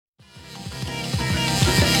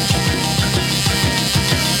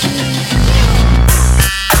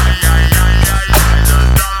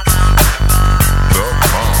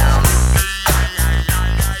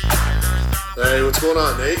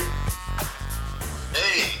on, Nate?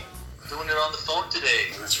 Hey, doing it on the phone today.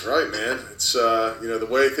 That's right, man. It's the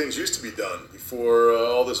way things used to be done before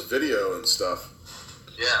all this video and stuff.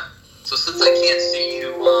 Yeah. So since I can't see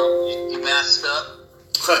you, you masked up.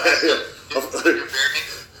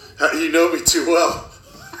 You know me too well.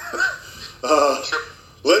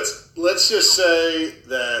 Let's just say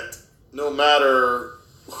that no matter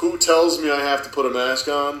who tells me I have to put a mask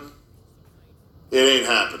on, it ain't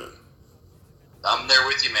happening. I'm there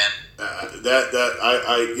with you, man.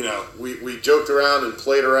 We joked around and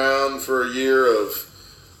played around for a year of,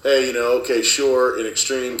 hey, okay, sure, in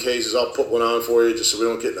extreme cases I'll put one on for you just so we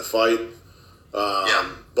don't get in a fight.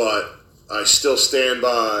 But I still stand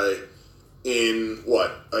by in,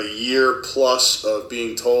 a year plus of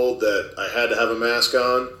being told that I had to have a mask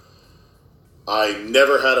on. I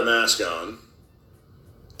never had a mask on,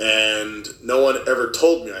 and no one ever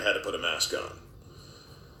told me I had to put a mask on.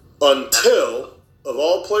 Until, of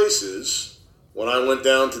all places, when I went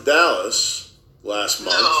down to Dallas last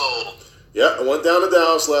month. No. Yeah, I went down to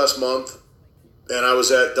Dallas last month, and I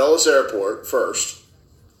was at Dulles Airport first.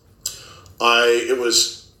 It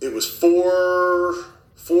was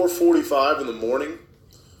 4:45 in the morning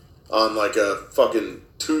on like a fucking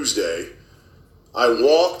Tuesday. I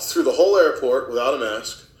walked through the whole airport without a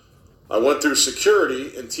mask. I went through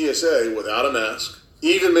security and TSA without a mask.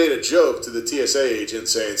 Even made a joke to the TSA agent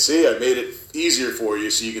saying, see, I made it easier for you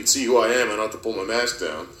so you can see who I am. I don't have to pull my mask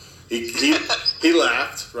down. He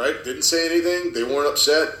laughed, right? Didn't say anything. They weren't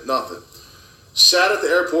upset. Nothing. Sat at the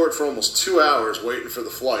airport for almost 2 hours waiting for the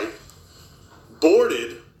flight.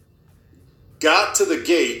 Boarded. Got to the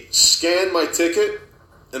gate. Scanned my ticket.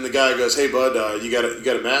 And the guy goes, hey, bud, you got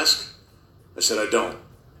a mask? I said, I don't.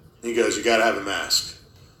 He goes, you got to have a mask.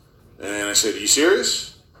 And I said, are you serious?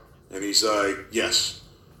 And he's like, yes.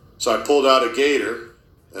 So I pulled out a gator,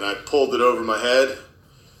 and I pulled it over my head,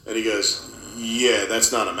 and he goes, yeah, that's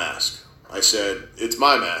not a mask. I said, it's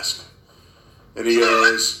my mask. And he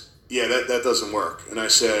goes, yeah, that doesn't work. And I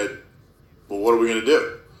said, well, what are we going to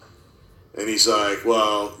do? And he's like,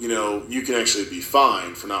 well, you can actually be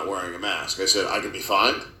fined for not wearing a mask. I said, I can be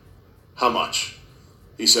fined? How much?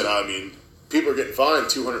 He said, people are getting fined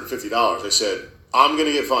 $250. I said, I'm going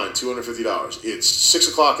to get fined $250. It's 6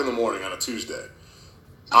 o'clock in the morning on a Tuesday.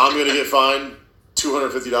 I'm going to get fined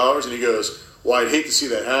 $250. And he goes, well, I'd hate to see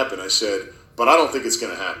that happen. I said, but I don't think it's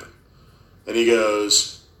going to happen. And he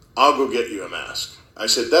goes, I'll go get you a mask. I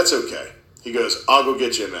said, that's okay. He goes, I'll go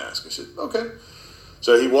get you a mask. I said, okay.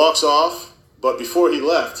 So he walks off, but before he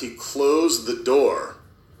left, he closed the door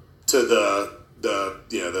to the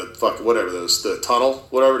tunnel,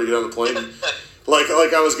 whatever, to get on the plane. Like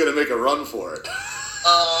I was going to make a run for it.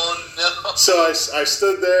 Oh, no. So I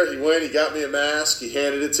stood there. He went. He got me a mask. He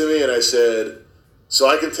handed it to me, and I said, so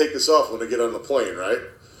I can take this off when I get on the plane, right?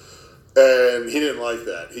 And he didn't like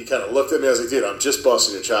that. He kind of looked at me. I was like, dude, I'm just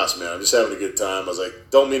busting your chops, man. I'm just having a good time. I was like,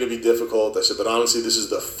 don't mean to be difficult. I said, but honestly, this is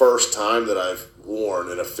the first time that I've worn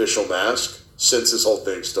an official mask since this whole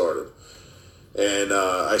thing started. And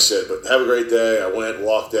I said, but have a great day. I went,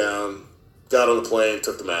 walked down, got on the plane,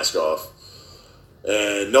 took the mask off.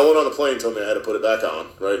 And no one on the plane told me I had to put it back on,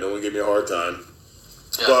 right? No one gave me a hard time.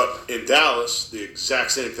 Yeah. But in Dallas, the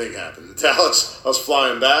exact same thing happened. In Dallas, I was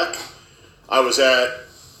flying back. I was at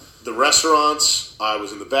the restaurants. I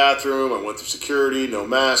was in the bathroom. I went through security. No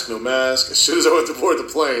mask, no mask. As soon as I went to board the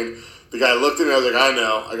plane, the guy looked at me. I was like, I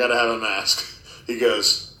know. I got to have a mask. He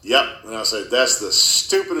goes, yep. And I was like, that's the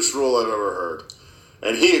stupidest rule I've ever heard.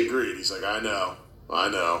 And he agreed. He's like, I know,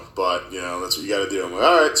 but, that's what you got to do. I'm like,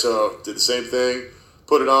 all right, so did the same thing,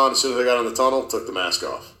 put it on. As soon as I got on the tunnel, took the mask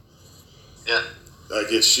off. Yeah. Like,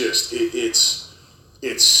 it's just, it's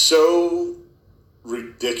so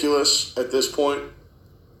ridiculous at this point,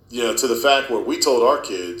 to the fact where we told our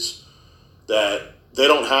kids that they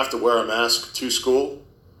don't have to wear a mask to school.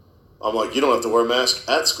 I'm like, you don't have to wear a mask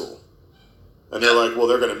at school. And they're like, well,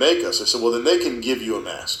 they're going to make us. I said, well, then they can give you a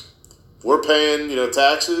mask. If we're paying,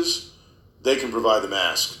 taxes, they can provide the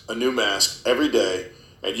mask, a new mask every day,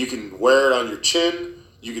 and you can wear it on your chin.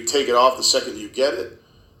 You can take it off the second you get it.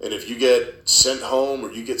 And if you get sent home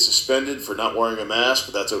or you get suspended for not wearing a mask,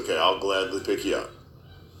 that's okay. I'll gladly pick you up.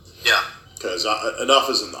 Yeah. Because enough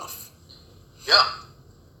is enough. Yeah.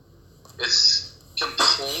 It's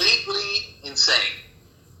completely insane.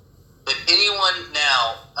 If anyone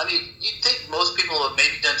now, you'd think most people have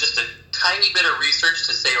maybe done just a tiny bit of research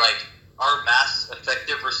to say, like, are masks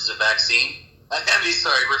effective versus a vaccine?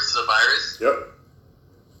 Versus a virus? Yep.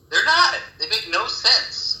 They're not. They make no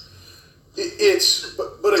sense.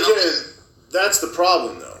 But again, that's the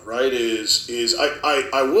problem, though, right?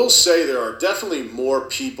 I will say there are definitely more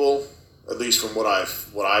people at least from what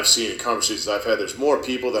I've seen in conversations I've had, there's more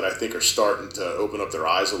people that I think are starting to open up their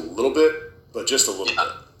eyes a little bit, but just a little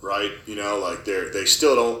bit, right? You know, like they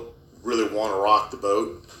still don't really want to rock the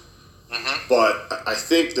boat. Mm-hmm. But I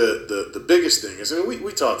think the biggest thing is, I mean,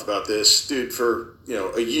 we talked about this, dude, for, you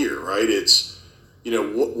know, a year, right? It's, you know,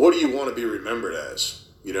 what do you want to be remembered as,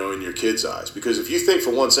 you know, in your kids' eyes? Because if you think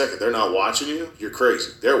for 1 second they're not watching you, you're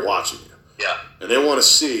crazy. They're watching you. Yeah. And they want to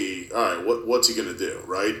see, all right, what's he going to do,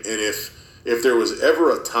 right? And if there was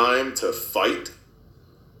ever a time to fight,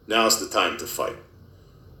 now's the time to fight.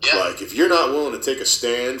 Yeah. Like, if you're not willing to take a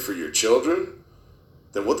stand for your children,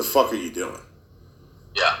 then what the fuck are you doing?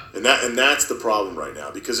 Yeah. And that's the problem right now.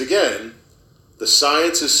 Because, again, the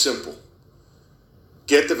science is simple.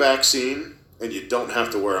 Get the vaccine, and you don't have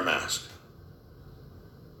to wear a mask.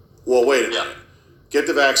 Well, wait a minute. Get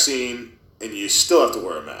the vaccine, and you still have to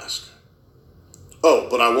wear a mask. Oh,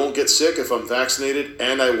 but I won't get sick if I'm vaccinated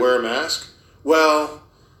and I wear a mask? Well,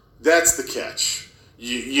 that's the catch.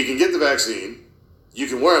 You can get the vaccine, you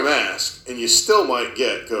can wear a mask, and you still might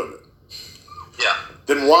get COVID. Yeah.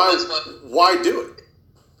 Then why do it?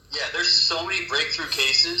 Yeah, there's so many breakthrough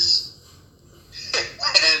cases,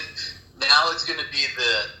 and now it's going to be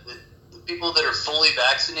the people that are fully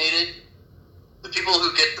vaccinated. The people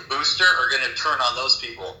who get the booster are going to turn on those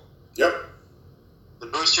people. Yep. The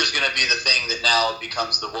booster is going to be the thing that now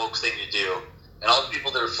becomes the woke thing to do. And all the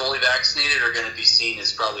people that are fully vaccinated are going to be seen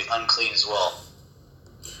as probably unclean as well.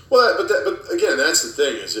 Well, but again, that's the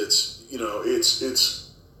thing is it's, you know,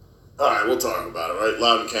 it's all right, we'll talk about it, right?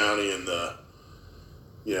 Loudoun County and the,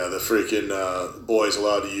 you know, the freaking boys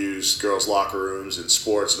allowed to use girls' locker rooms and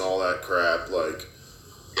sports and all that crap. Like,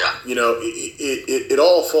 yeah, you know, it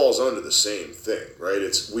all falls under the same thing, right?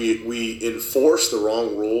 It's we enforce the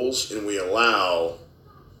wrong rules and we allow,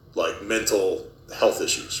 like, mental health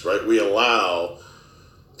issues, right? We allow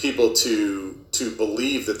people to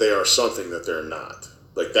believe that they are something that they're not.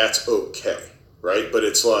 Like, that's okay, right? But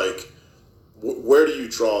it's like, where do you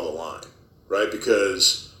draw the line, right?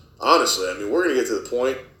 Because, honestly, I mean, we're going to get to the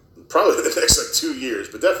point, probably in the next, like, 2 years,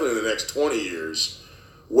 but definitely in the next 20 years,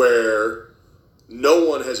 where no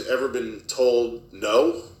one has ever been told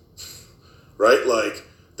no, right? Like,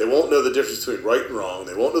 they won't know the difference between right and wrong.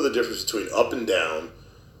 They won't know the difference between up and down.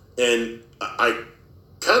 And I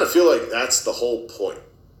kind of feel like that's the whole point.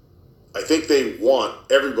 I think they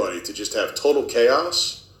want everybody to just have total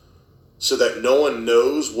chaos so that no one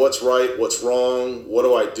knows what's right, what's wrong, what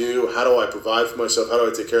do I do, how do I provide for myself, how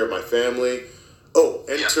do I take care of my family. Oh,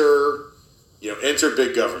 enter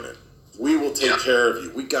big government. We will take care of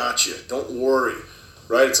you. We got you. Don't worry,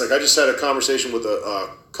 right? It's like I just had a conversation with a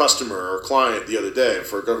customer or client the other day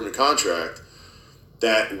for a government contract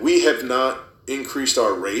that we have not increased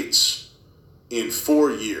our rates in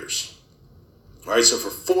 4 years. All right, so for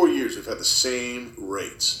 4 years we've had the same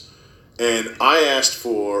rates. And I asked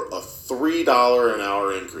for a $3 an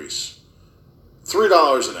hour increase.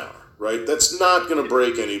 $3 an hour, right? That's not going to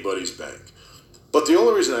break anybody's bank. But the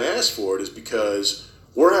only reason I asked for it is because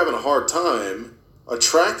we're having a hard time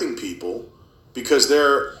attracting people because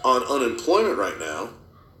they're on unemployment right now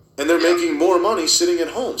and they're making more money sitting at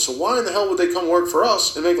home. So why in the hell would they come work for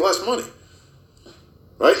us and make less money?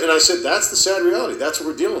 Right? And I said, that's the sad reality. That's what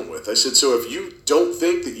we're dealing with. I said, so if you don't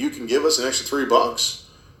think that you can give us an extra $3,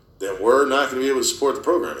 then we're not going to be able to support the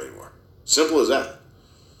program anymore. Simple as that.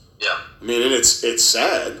 Yeah. I mean, and it's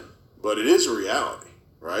sad, but it is a reality,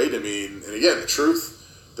 right? I mean, and again, the truth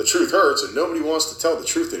hurts, and nobody wants to tell the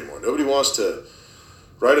truth anymore. Nobody wants to,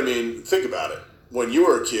 right? I mean, think about it. When you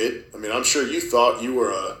were a kid, I mean, I'm sure you thought you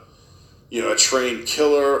were a trained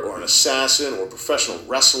killer or an assassin or a professional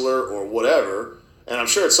wrestler or whatever. And I'm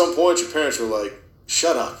sure at some point your parents were like,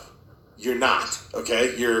 shut up. You're not,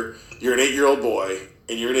 okay? You're an 8-year-old boy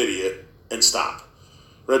and you're an idiot and stop.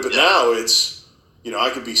 Right? But now it's, you know,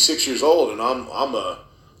 I could be 6 years old and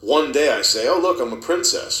one day I say, oh, look, I'm a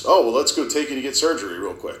princess. Oh, well, let's go take you to get surgery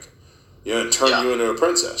real quick. You know, and turn you into a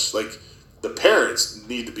princess. Like, the parents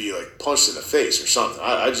need to be, like, punched in the face or something.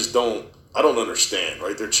 I don't understand,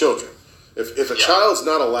 right? They're children. If a child's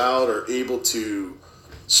not allowed or able to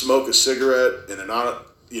smoke a cigarette and they're not,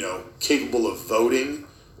 you know, capable of voting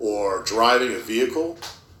or driving a vehicle,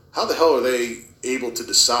 how the hell are they able to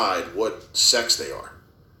decide what sex they are?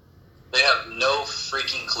 They have no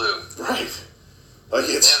freaking clue. Right. Like,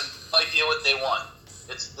 they have no idea what they want.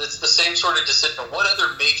 It's the same sort of decision. What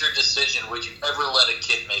other major decision would you ever let a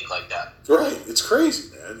kid make like that? Right. It's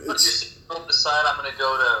crazy, man. It's, you decide I'm going to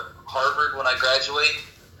go to Harvard when I graduate.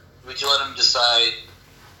 Would you let them decide,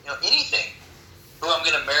 you know, anything? Who I'm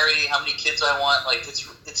going to marry, how many kids I want? Like, it's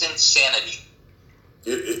insanity.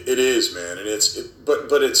 It is, man, and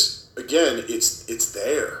but it's again, it's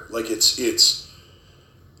there. Like it's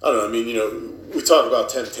I don't know. I mean, we talk about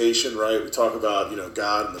temptation, right? We talk about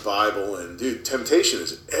God and the Bible, and dude, temptation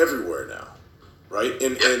is everywhere now, right?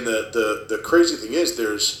 And the crazy thing is,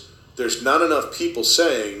 there's not enough people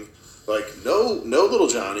saying like, no, little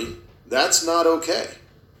Johnny, that's not okay.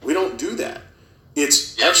 We don't do that.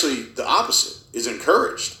 It's actually the opposite. Is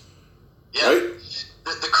encouraged. Yeah. Right?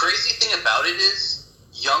 The crazy thing about it is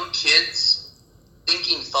young kids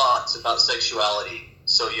thinking thoughts about sexuality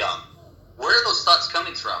so young. Where are those thoughts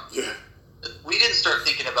coming from? Yeah. We didn't start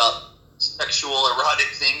thinking about sexual, erotic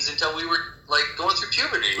things until we were like going through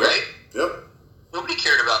puberty, right? Yep. Nobody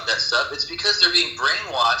cared about that stuff. It's because they're being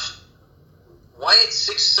brainwashed. Why at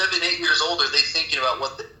 6, 7, 8 years old are they thinking about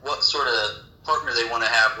what sort of partner they want to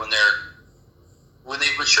have when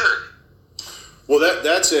they've matured? Well,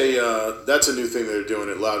 that's a new thing they're doing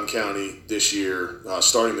at Loudoun County this year,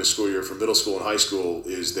 starting this school year for middle school and high school.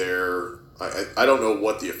 Is there? I don't know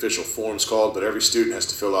what the official form's called, but every student has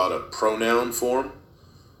to fill out a pronoun form,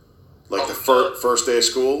 like the first day of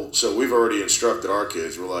school. So we've already instructed our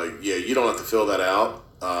kids. We're like, yeah, you don't have to fill that out.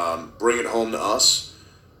 Bring it home to us,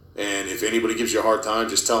 and if anybody gives you a hard time,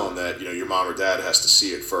 just tell them that your mom or dad has to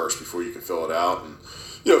see it first before you can fill it out. And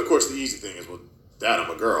of course, the easy thing is, well, Dad,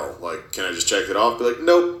 I'm a girl. Like, can I just check it off? Be like,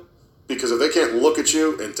 nope. Because if they can't look at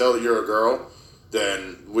you and tell that you're a girl,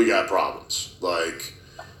 then we got problems. Like,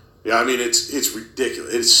 yeah, I mean, it's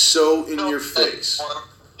ridiculous. It's so in your face.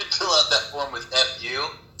 You fill out that form with FU.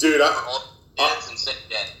 Dude, I've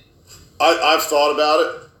thought about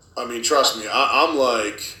it. I mean, trust me. I'm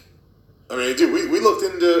like, I mean, dude, we looked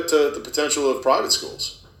into the potential of private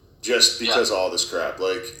schools just because of all this crap.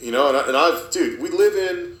 Like, and I've, dude, we live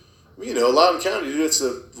in, Loudoun County, dude, it's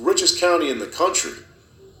the richest county in the country.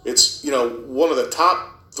 It's, one of the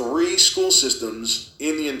top 3 school systems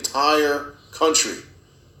in the entire country.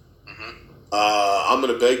 Mm-hmm. I'm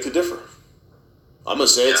going to beg to differ. I'm going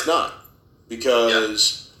to say it's not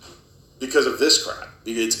because of this crap.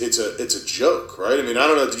 It's a joke, right? I mean, I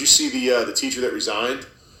don't know. Did you see the teacher that resigned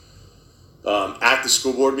at the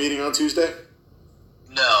school board meeting on Tuesday?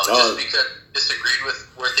 No, just because disagreed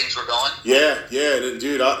with where things were going. Yeah, and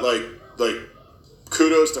dude, I like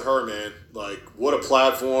kudos to her, man. Like, what a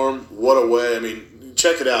platform, what a way. I mean,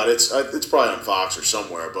 check it out. It's probably on Fox or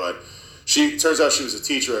somewhere, but turns out she was a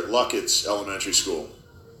teacher at Luckett's Elementary School.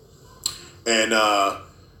 And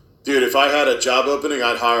dude, if I had a job opening,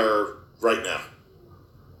 I'd hire her right now.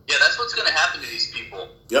 Yeah, that's what's going to happen to these people.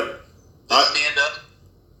 Yep. They stand up.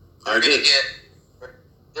 They're going to get.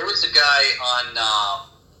 There was a guy on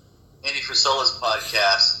Andy Frisola's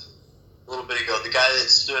podcast a little bit ago. The guy that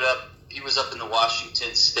stood up, he was up in the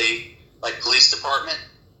Washington State police department.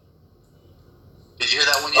 Did you hear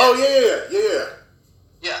that one yet? Oh yeah.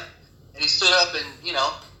 Yeah, and he stood up and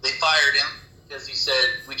they fired him because he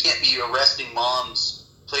said we can't be arresting moms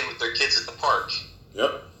playing with their kids at the park.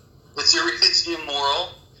 Yep. It's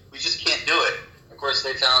immoral. We just can't do it. Of course,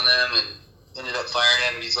 they found them and ended up firing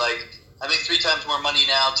him. And he's like, I make 3 times more money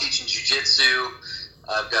now teaching jiu-jitsu.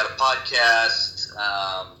 I've got a podcast.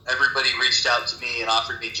 Everybody reached out to me and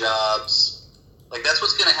offered me jobs. That's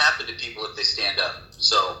what's going to happen to people if they stand up.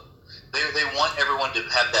 So they want everyone to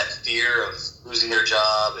have that fear of losing their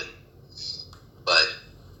job. But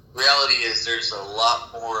reality is there's a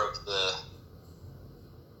lot more of the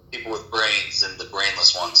people with brains than the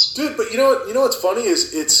brainless ones. Dude, but you know what's funny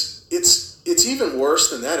is it's even worse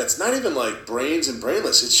than that. It's not even like brains and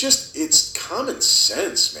brainless. It's common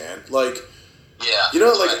sense, man. Yeah.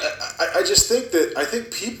 I just think I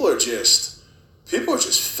think people are just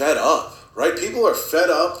fed up, right? People are fed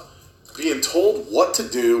up being told what to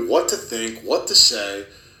do, what to think, what to say,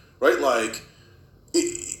 right?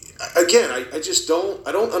 Again, I just don't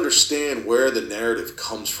understand where the narrative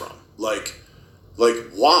comes from. Why?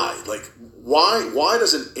 Why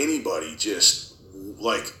doesn't anybody just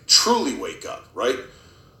truly wake up, right?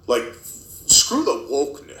 Screw the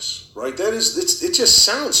wokeness, right? It just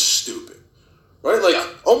sounds stupid, right?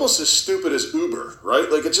 Almost as stupid as Uber, right?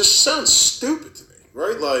 It just sounds stupid to me,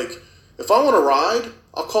 right? If I want to ride,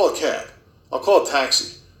 I'll call a cab. I'll call a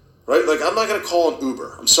taxi, right? I'm not going to call an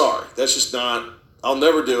Uber. I'm sorry. That's just not, I'll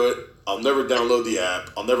never do it. I'll never download the app.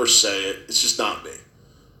 I'll never say it. It's just not me,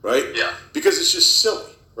 right? Yeah. Because it's just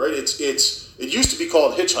silly, right? It used to be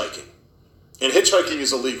called hitchhiking, and hitchhiking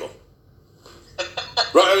is illegal.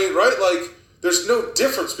 Right? I mean, right? There's no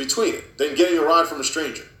difference between it than getting a ride from a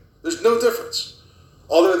stranger. There's no difference.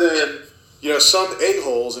 Other than, some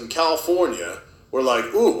a-holes in California were like,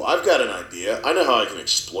 ooh, I've got an idea. I know how I can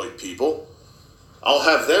exploit people. I'll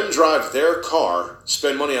have them drive their car,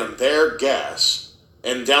 spend money on their gas,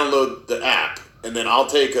 and download the app and then I'll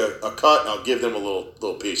take a cut and I'll give them a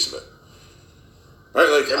little piece of it. Right?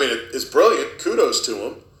 Like, I mean, it's brilliant. Kudos to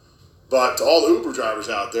them. But to all the Uber drivers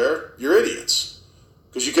out there, you're idiots.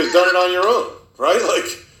 Because you could have done it on your own, right?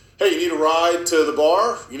 Like, hey, you need a ride to the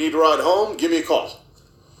bar? You need a ride home? Give me a call.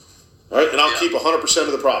 Right? And I'll keep 100%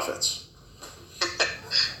 of the profits.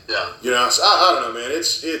 Yeah. You know, so I don't know, man.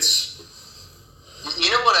 It's.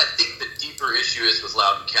 You know what I think the deeper issue is with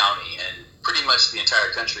Loudoun County and pretty much the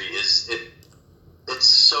entire country is it's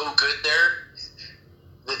so good there,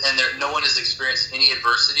 and no one has experienced any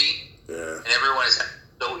adversity, and everyone is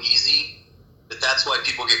so easy that's why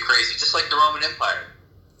people get crazy. Just like the Roman Empire.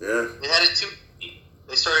 Yeah. They had it too.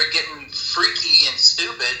 They started getting freaky and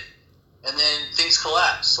stupid, and then things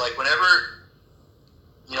collapse. Like whenever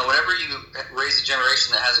you raise a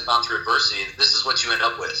generation that hasn't gone through adversity, this is what you end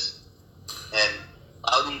up with. And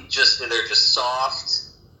they're just soft.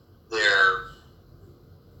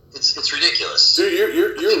 It's ridiculous. Dude,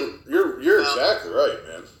 you're exactly right,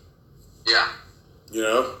 man. Yeah. You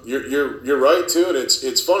know, you're right too, and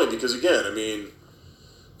it's funny because again, I mean,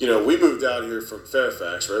 you know, we moved out here from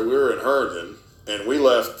Fairfax, right? We were in Herndon, and we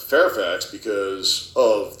left Fairfax because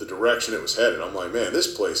of the direction it was headed. I'm like, man,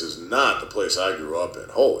 this place is not the place I grew up in.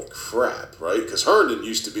 Holy crap, right? Because Herndon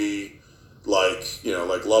used to be like, you know,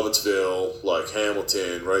 like Lovettsville, like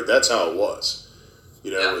Hamilton, right? That's how it was. You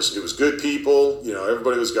know, it was good people. You know,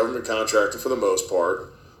 everybody was government contractor for the most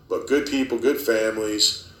part, but good people, good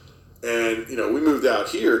families. And, you know, we moved out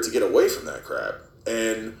here to get away from that crap.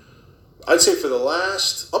 And I'd say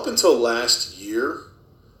up until last year,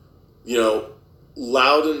 you know,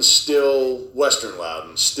 Western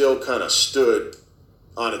Loudoun still kind of stood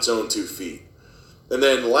on its own 2 feet. And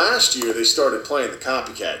then last year they started playing the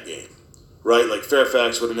copycat game, right? Like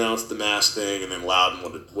Fairfax would announce the mask thing and then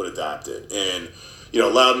Loudoun would adopt it. And, you know,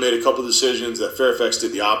 Loudoun made a couple of decisions that Fairfax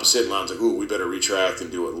did the opposite, and Loudoun's like, ooh, we better retract and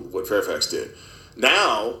do what Fairfax did.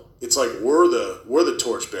 Now, it's like we're the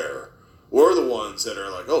torchbearer. We're the ones that are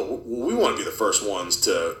like, oh, we want to be the first ones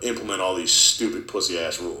to implement all these stupid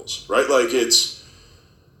pussy-ass rules, right? Like, it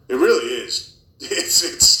really is.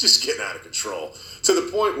 It's just getting out of control. To the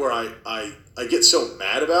point where I get so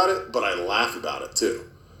mad about it, but I laugh about it, too.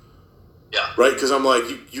 Yeah. Right? Because I'm like,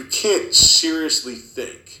 you can't seriously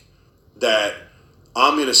think that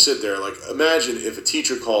I'm going to sit there. Like, imagine if a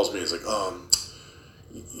teacher calls me and is like,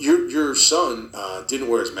 your son didn't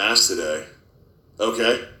wear his mask today.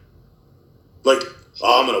 Okay? Like,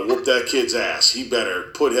 I'm going to whoop that kid's ass. He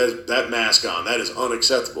better put that mask on. That is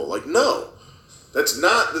unacceptable. Like, no.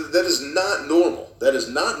 That is not normal. That is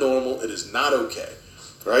not normal. It is not okay.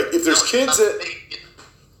 Right? If there's kids that...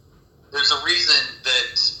 There's a reason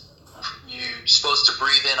that you're supposed to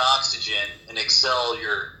breathe in oxygen and exhale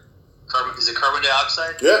your carbon... Is it carbon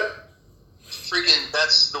dioxide? Yeah. Freaking,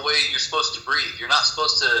 that's the way you're supposed to breathe. You're not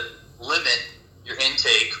supposed to limit your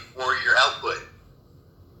intake or your output.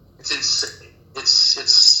 It's insane. It's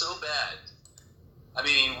so bad. I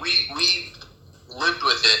mean, we lived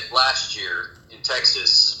with it last year in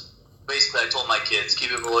Texas. Basically, I told my kids,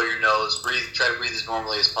 keep it below your nose, try to breathe as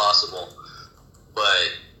normally as possible.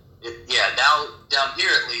 But, now down here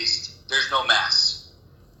at least, there's no masks.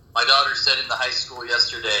 My daughter said in the high school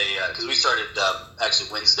yesterday, because we started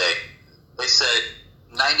actually Wednesday, they said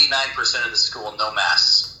 99% of the school, no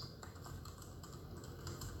masks.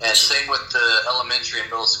 And same with the elementary and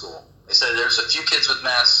middle school. They said there's a few kids with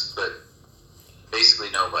masks, but basically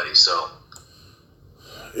nobody. So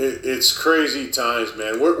it's crazy times,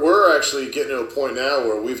 man. We're actually getting to a point now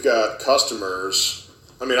where we've got customers.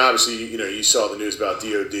 I mean, obviously, you know, you saw the news about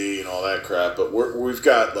DOD and all that crap, but we've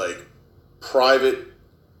got like private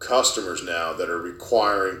customers now that are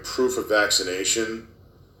requiring proof of vaccination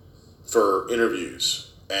for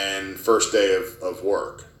interviews and first day of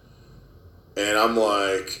work. And I'm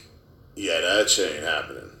like, yeah, that shit ain't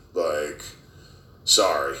happening. Like,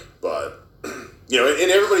 sorry, but you know,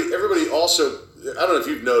 and everybody also, I don't know if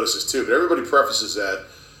you've noticed this too, but everybody prefaces that,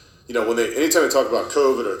 you know, anytime they talk about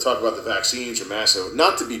COVID or talk about the vaccines or masks,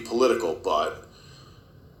 not to be political, but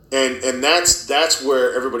and that's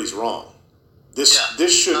where everybody's wrong.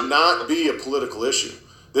 This should not be a political issue.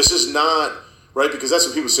 This is not right, because that's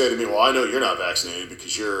what people say to me. Well, I know you're not vaccinated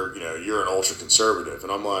because you're an ultra conservative,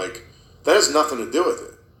 and I'm like, that has nothing to do with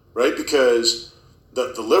it, right? Because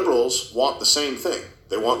the liberals want the same thing.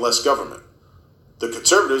 They want less government. The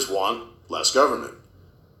conservatives want less government,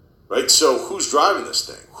 right? So who's driving this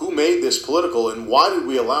thing? Who made this political, and why did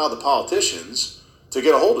we allow the politicians to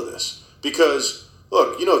get a hold of this? Because,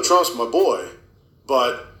 look, you know, Trump's my boy,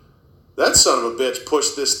 but that son of a bitch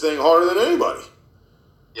pushed this thing harder than anybody.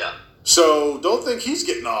 Yeah. So don't think he's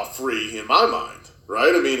getting off free in my mind,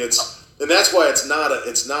 right? I mean, it's And that's why it's not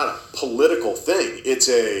a political thing. It's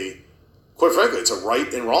quite frankly, it's a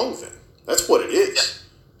right and wrong thing. That's what it is,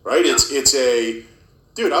 right? Yeah. It's a,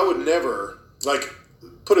 dude, I would never, like,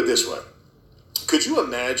 put it this way. Could you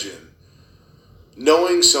imagine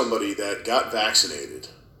knowing somebody that got vaccinated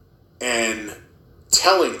and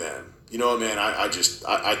telling them, you know, man, I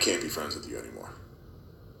can't be friends with you anymore.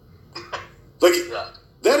 Like,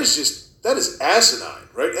 that is asinine,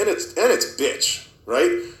 right? And it's bitch,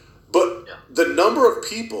 right? But the number of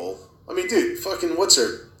people, I mean, dude, fucking, what's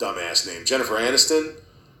her dumbass name? Jennifer Aniston?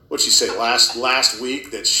 What'd she say last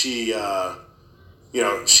week that she, you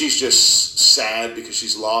know, she's just sad because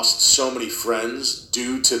she's lost so many friends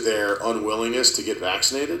due to their unwillingness to get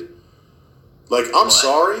vaccinated? Like, I'm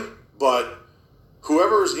sorry, but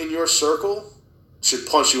whoever's in your circle should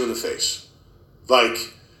punch you in the face. Like,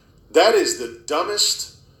 that is the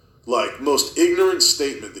dumbest, like, most ignorant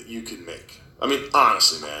statement that you can make. I mean,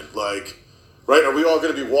 honestly, man, like, right? Are we all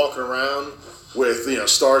going to be walking around with, you know,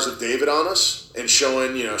 Stars of David on us and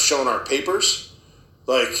showing our papers?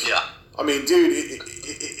 Like, I mean, dude,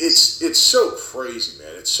 it's so crazy,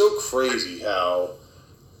 man. It's so crazy how,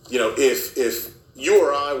 you know, if you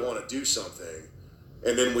or I want to do something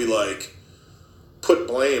and then we, like, put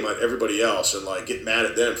blame on everybody else and, like, get mad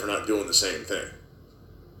at them for not doing the same thing.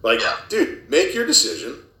 Like, dude, make your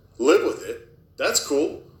decision, live with it. That's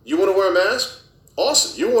cool. You want to wear a mask?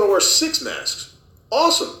 Awesome. You want to wear 6 masks?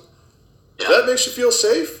 Awesome. If that makes you feel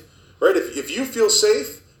safe, right? If you feel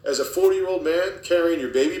safe as a 40-year-old man carrying your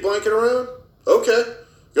baby blanket around, okay,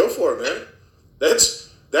 go for it, man.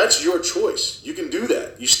 That's your choice. You can do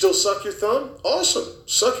that. You still suck your thumb? Awesome.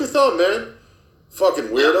 Suck your thumb, man. Fucking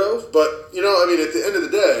weirdo. But, you know, I mean, at the end of the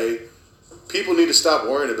day, people need to stop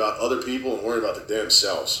worrying about other people and worrying about their damn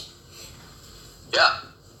selves. Yeah.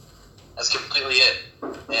 That's completely it.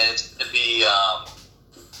 And it's going to be,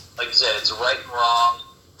 like you said, it's right and wrong.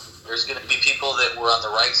 There's going to be people that were on the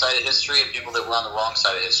right side of history and people that were on the wrong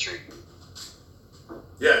side of history.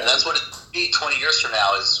 Yeah. And that's what it'll be 20 years from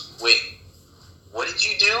now is, wait, what did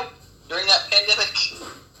you do during that pandemic?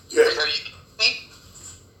 Yeah. Are you kidding me?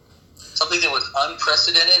 Something that was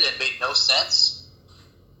unprecedented and made no sense?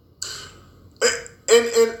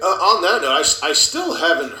 And on that note, I still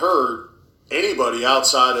haven't heard anybody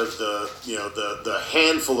outside of the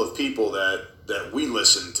handful of people that we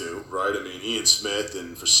listen to, right? I mean, Ian Smith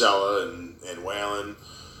and Frisella and Whalen.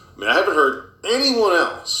 I mean, I haven't heard anyone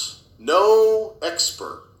else, no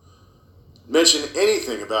expert, mention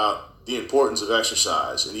anything about the importance of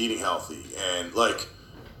exercise and eating healthy and, like,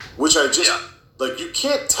 which I just, like, you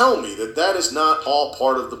can't tell me that is not all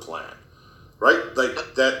part of the plan, right? Like,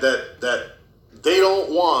 that they don't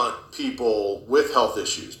want people with health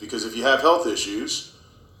issues, because if you have health issues,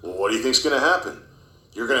 well, what do you think's going to happen?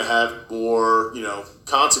 You're going to have more, you know,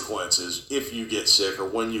 consequences if you get sick or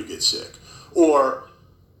when you get sick. Or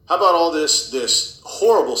how about all this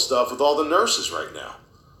horrible stuff with all the nurses right now?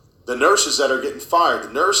 The nurses that are getting fired,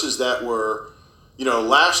 the nurses that were, you know,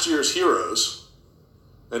 last year's heroes,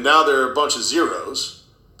 and now they're a bunch of zeros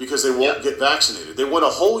because they won't get vaccinated. They went a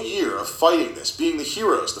whole year of fighting this, being the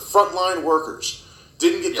heroes, the frontline workers,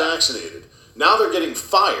 didn't get vaccinated. Now they're getting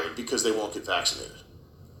fired because they won't get vaccinated.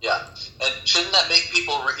 Yeah, and shouldn't that make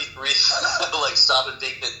people like stop and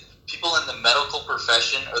think that people in the medical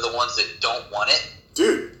profession are the ones that don't want it?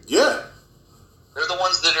 Dude, yeah. They're the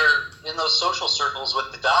ones that are in those social circles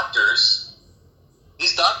with the doctors.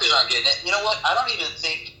 These doctors aren't getting it. You know what? I don't even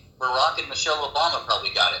think Barack and Michelle Obama probably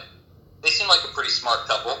got it. They seem like a pretty smart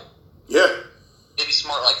couple. Yeah. Maybe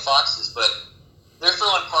smart like foxes, but they're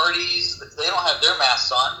throwing parties. They don't have their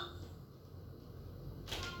masks on.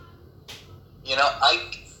 You know,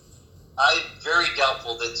 I'm very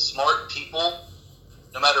doubtful that smart people,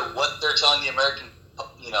 no matter what they're telling the American,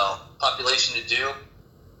 you know, population to do,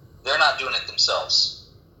 they're not doing it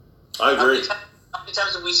themselves. I agree. How many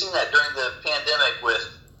times have we seen that during the pandemic with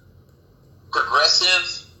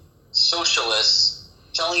progressive socialists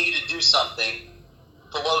telling you to do something?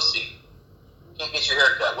 Pelosi can't get your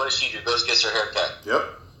hair cut. What does she do? Goes gets her hair cut.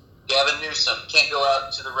 Yep. Gavin Newsom can't go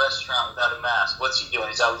out to the restaurant without a mask. What's he doing?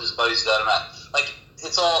 He's out with his buddies without a mask. Like,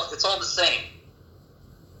 it's all the same.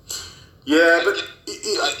 Yeah, but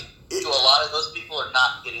a lot of those people are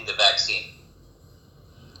not getting the vaccine.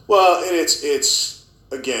 Well, and it's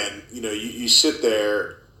again, you know, you sit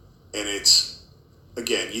there and it's,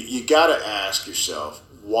 again, you got to ask yourself,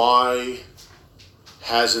 why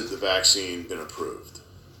hasn't the vaccine been approved?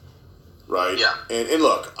 Right? Yeah. And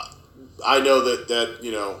look, I know that,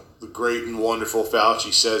 you know, the great and wonderful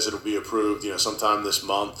Fauci says it'll be approved, you know, sometime this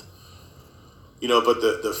month. You know, but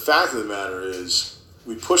the fact of the matter is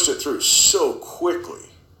we pushed it through so quickly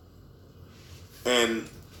And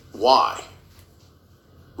why?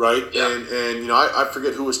 Right? Yeah. And I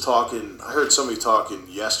forget who was talking. I heard somebody talking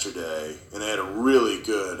yesterday, and they had a really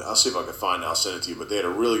good, I'll see if I can find it, I'll send it to you, but they had a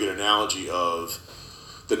really good analogy of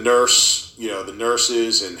the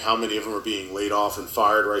nurses and how many of them are being laid off and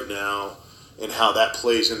fired right now, and how that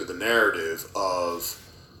plays into the narrative of,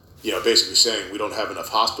 basically saying we don't have enough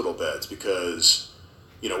hospital beds because,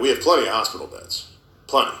 we have plenty of hospital beds.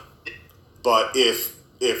 Plenty. But if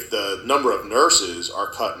the number of nurses are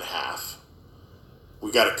cut in half,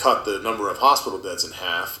 we got to cut the number of hospital beds in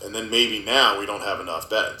half, and then maybe now we don't have enough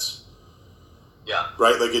beds. Yeah.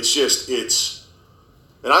 Right? Like,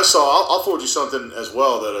 and I saw, I'll forward you something as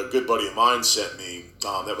well that a good buddy of mine sent me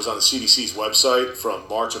that was on the CDC's website from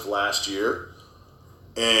March of last year.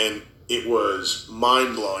 And it was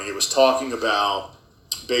mind-blowing. It was talking about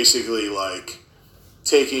basically like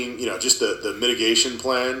taking, just the mitigation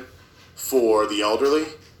plan for the elderly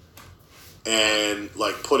and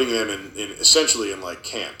like putting them in essentially in like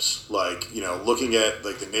camps, like, looking at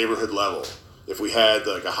like the neighborhood level. If we had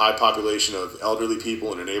like a high population of elderly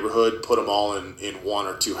people in a neighborhood, put them all in one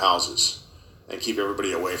or two houses and keep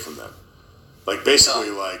everybody away from them. Like basically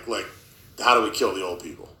like how do we kill the old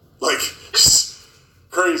people? Like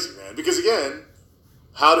crazy, man. Because again,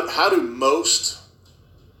 how do most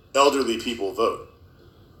elderly people vote?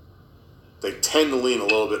 They tend to lean a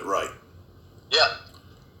little bit right. Yeah.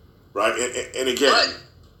 Right? And again, right.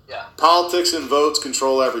 Yeah. Politics and votes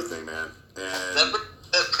control everything, man. And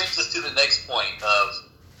that brings us to the next point of,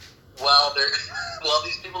 while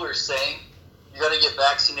these people are saying you got to get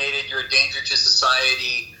vaccinated, you're a danger to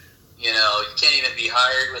society, you can't even be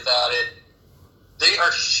hired without it. They're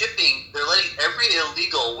letting every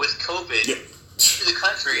illegal with COVID to the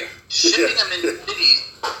country, shipping them into cities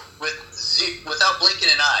without blinking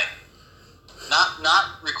an eye.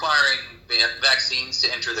 Not requiring vaccines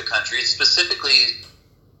to enter the country. It's specifically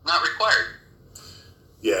not required.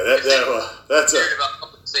 Yeah, that's about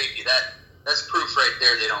public safety. That's proof right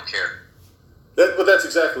there. They don't care. But that's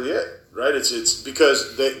exactly it, right? It's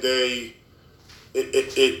because it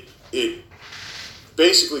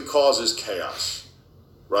basically causes chaos,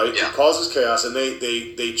 right? Yeah. It causes chaos, and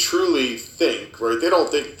they truly think, right? They don't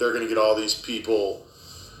think that they're going to get all these people,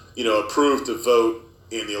 approved to vote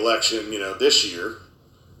in the election, this year.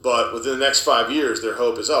 But within the next 5 years, their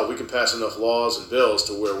hope is, we can pass enough laws and bills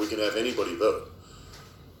to where we can have anybody vote.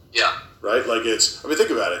 Yeah. Right? Like think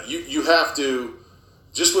about it. You have to,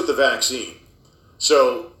 just with the vaccine.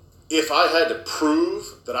 So if I had to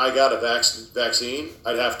prove that I got a vaccine,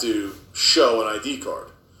 I'd have to show an ID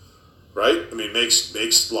card. Right? I mean,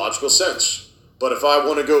 makes logical sense. But if I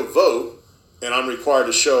want to go vote and I'm required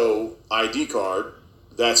to show ID card,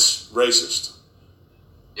 that's racist.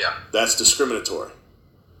 Yeah. That's discriminatory.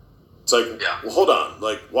 It's like, yeah. Well, hold on.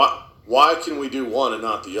 Like, why can we do one and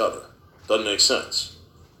not the other? Doesn't make sense.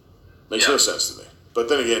 Makes no sense to me. But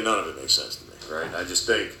then again, none of it makes sense to me, right? I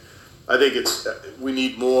think it's, we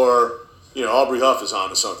need more, Aubrey Huff is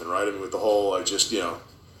onto something, right? I mean, with the whole,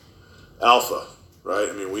 alpha, right?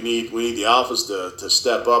 I mean, we need the alphas to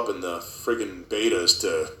step up and the friggin' betas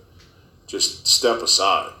to just step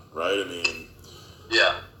aside, right? I mean,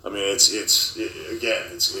 yeah. I mean, it's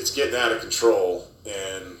getting out of control,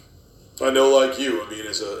 and I know, like you, I mean,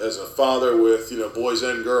 as a father with boys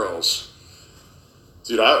and girls,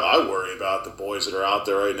 dude, I worry about the boys that are out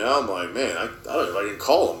there right now. I'm like, man, I don't know if I can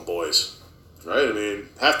call them boys, right? I mean,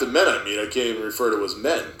 half the men I meet, I can't even refer to as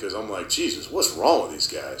men because I'm like, Jesus, what's wrong with these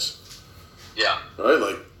guys? Yeah. Right?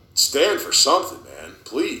 Like, stand for something, man,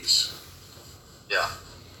 please. Yeah.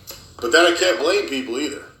 But then I can't blame people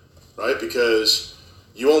either, right? Because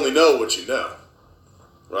you only know what you know,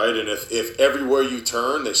 right? And if everywhere you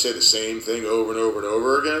turn they say the same thing over and over and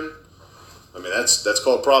over again, I mean, that's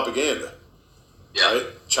called propaganda. Yeah. Right?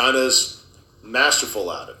 China's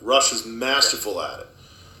masterful at it. Russia's masterful at it.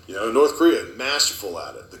 North Korea, masterful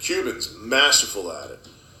at it. The Cubans, masterful at it.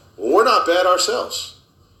 Well, we're not bad ourselves.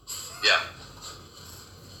 Yeah.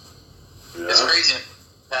 It's crazy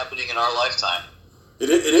happening in our lifetime. It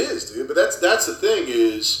is, dude. But that's the thing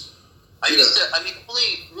is...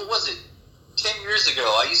 what was it? 10 years ago,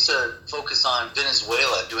 I used to focus on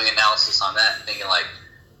Venezuela, doing analysis on that, thinking like,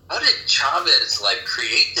 how did Chavez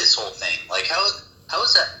create this whole thing? Like, how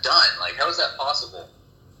is that done? Like, how is that possible?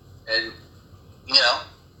 And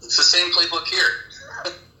it's the same playbook here.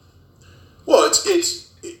 Well, it's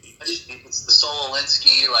the Saul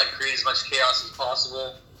Alinsky, create as much chaos as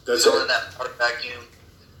possible. That's fill it. in that part vacuum.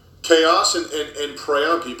 Chaos and prey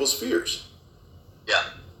on people's fears. Yeah.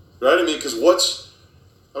 Right. I mean, because what's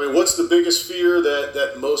the biggest fear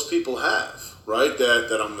that most people have? right?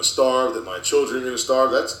 That I'm going to starve, that my children are going to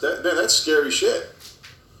starve. That's scary shit.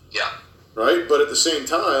 Yeah. Right? But at the same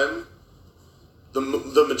time, the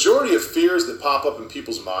majority of fears that pop up in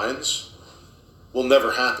people's minds will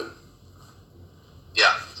never happen.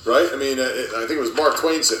 Yeah. Right? I mean, I think it was Mark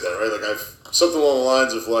Twain said that, right? Like, something along the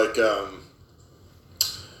lines of like,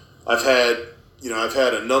 I've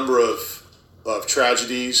had a number of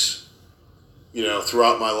tragedies,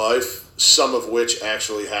 throughout my life, some of which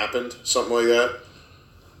actually happened, something like that,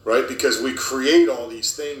 right? Because we create all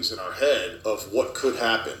these things in our head of what could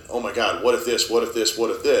happen. Oh my God, what if this, what if this, what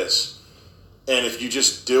if this? And if you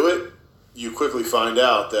just do it, you quickly find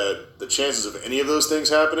out that the chances of any of those things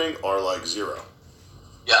happening are like zero.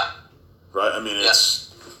 Yeah. Right? I mean,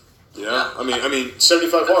 it's, I mean,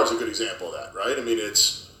 75 hard is a good example of that, right? I mean,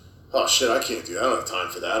 it's, oh shit, I can't do that. I don't have time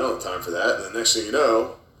for that. I don't have time for that. And the next thing you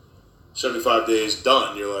know, 75 days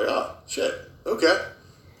done, you're like, oh shit, okay.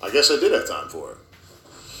 I guess I did have time for it.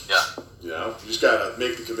 Yeah. You just gotta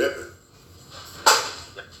make the commitment.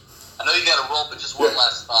 Yeah. I know you gotta roll, but just one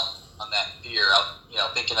last thought on that fear.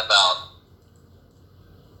 Thinking about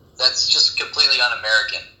that's just completely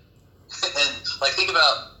un-American. And like, think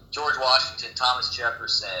about George Washington, Thomas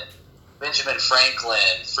Jefferson, Benjamin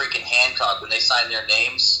Franklin, freaking Hancock, when they signed their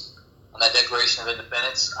names on that Declaration of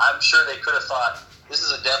Independence. I'm sure they could have thought, this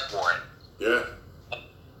is a death warrant. Yeah.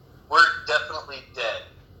 We're definitely dead.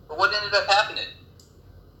 But what ended up happening?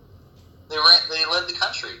 They led the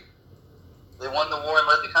country. They won the war and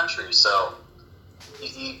led the country. So,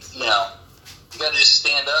 you got to just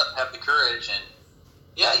stand up, have the courage, and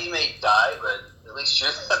yeah, you may die, but at least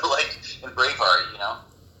you're like in Braveheart,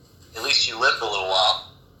 at least you lived a little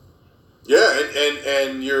while. Yeah,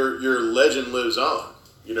 and your legend lives on,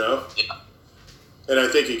 Yeah. And I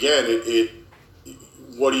think again,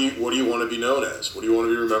 what do you want to be known as? What do you want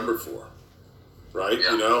to be remembered for? Right?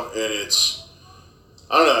 Yeah. And it's,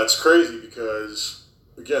 I don't know, it's crazy because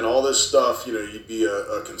again, all this stuff, you'd be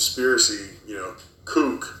a conspiracy,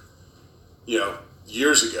 kook,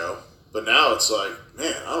 years ago, but now it's like,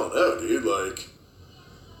 man, I don't know, dude, like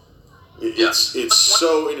it's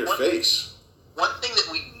so in your face. One thing that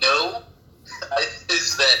we know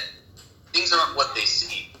is that things aren't what they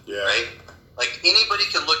seem. Yeah. Right? Like, anybody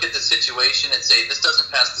can look at the situation and say, this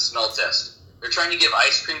doesn't pass the smell test. They're trying to give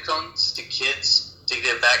ice cream cones to kids to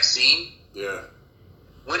get a vaccine. Yeah.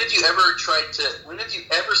 When have you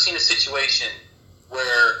ever seen a situation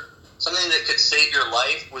where something that could save your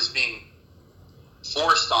life was being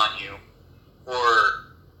forced on you, or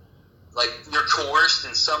like you're coerced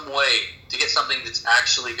in some way to get something that's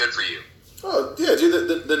actually good for you? Oh, yeah,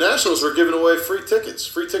 dude, the Nationals were giving away free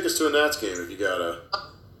tickets to a Nats game if you got a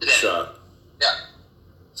shot. Yeah.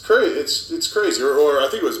 It's crazy. It's crazy. Or I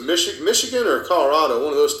think it was Michigan or Colorado,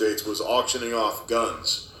 one of those states was auctioning off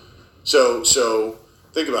guns. So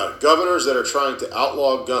think about it. Governors that are trying to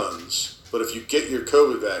outlaw guns, but if you get your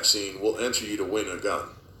COVID vaccine, we'll enter you to win a gun.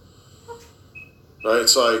 Right?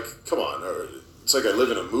 It's like, come on. It's like I live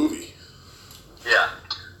in a movie. Yeah.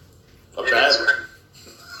 A bad one.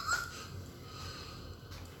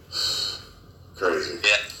 Crazy.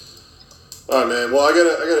 Yeah. All right, man. Well, I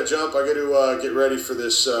gotta jump. I gotta get ready for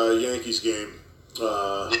this Yankees game.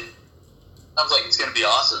 Sounds like it's gonna be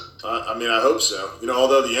awesome. I mean, I hope so.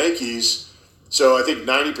 Although the Yankees, so I think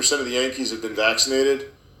 90% of the Yankees have been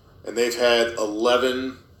vaccinated, and they've had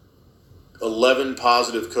 11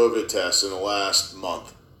 positive COVID tests in the last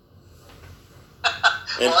month.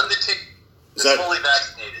 Well, Undertaker is fully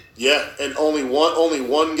vaccinated. Yeah, and only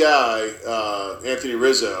one guy, Anthony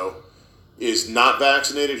Rizzo, is not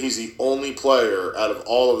vaccinated. He's the only player out of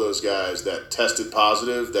all of those guys that tested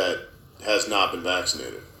positive that has not been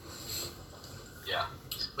vaccinated. Yeah.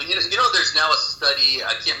 But there's now a study,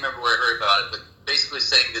 I can't remember where I heard about it, but basically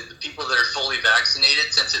saying that the people that are fully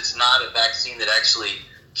vaccinated, since it's not a vaccine that actually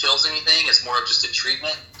kills anything, it's more of just a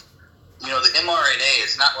treatment. The mRNA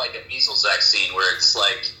is not like a measles vaccine where it's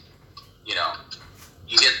like,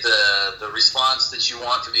 you get the response that you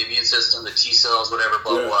want from the immune system, the T cells, whatever,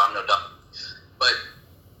 blah, blah, blah, I'm no dumb. But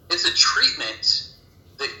it's a treatment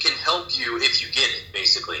that can help you if you get it,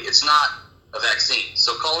 basically. It's not a vaccine.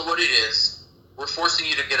 So call it what it is. We're forcing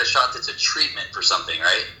you to get a shot that's a treatment for something,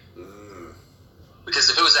 right? Mm. Because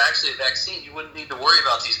if it was actually a vaccine, you wouldn't need to worry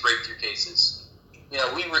about these breakthrough cases. We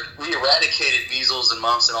eradicated measles and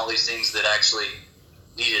mumps and all these things that actually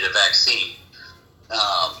needed a vaccine.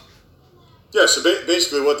 Yeah, so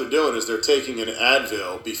basically what they're doing is they're taking an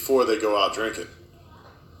Advil before they go out drinking.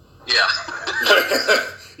 Yeah.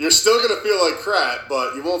 You're still going to feel like crap,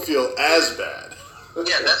 but you won't feel as bad.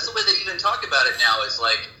 Yeah, that's the way they even talk about it now, is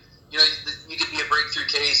like, you could be a breakthrough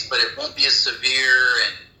case, but it won't be as severe,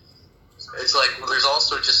 and it's like, well, there's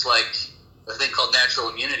also just like a thing called natural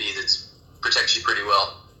immunity that protects you pretty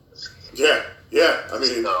well. Yeah. I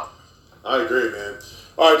mean, So, I agree, man.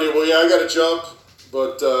 All right, dude. Well, yeah, I got to jump,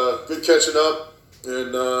 but good catching up,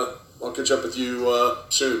 and I'll catch up with you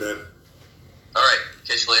soon, man. all right,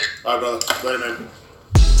 catch you later. All right, brother. Later, man.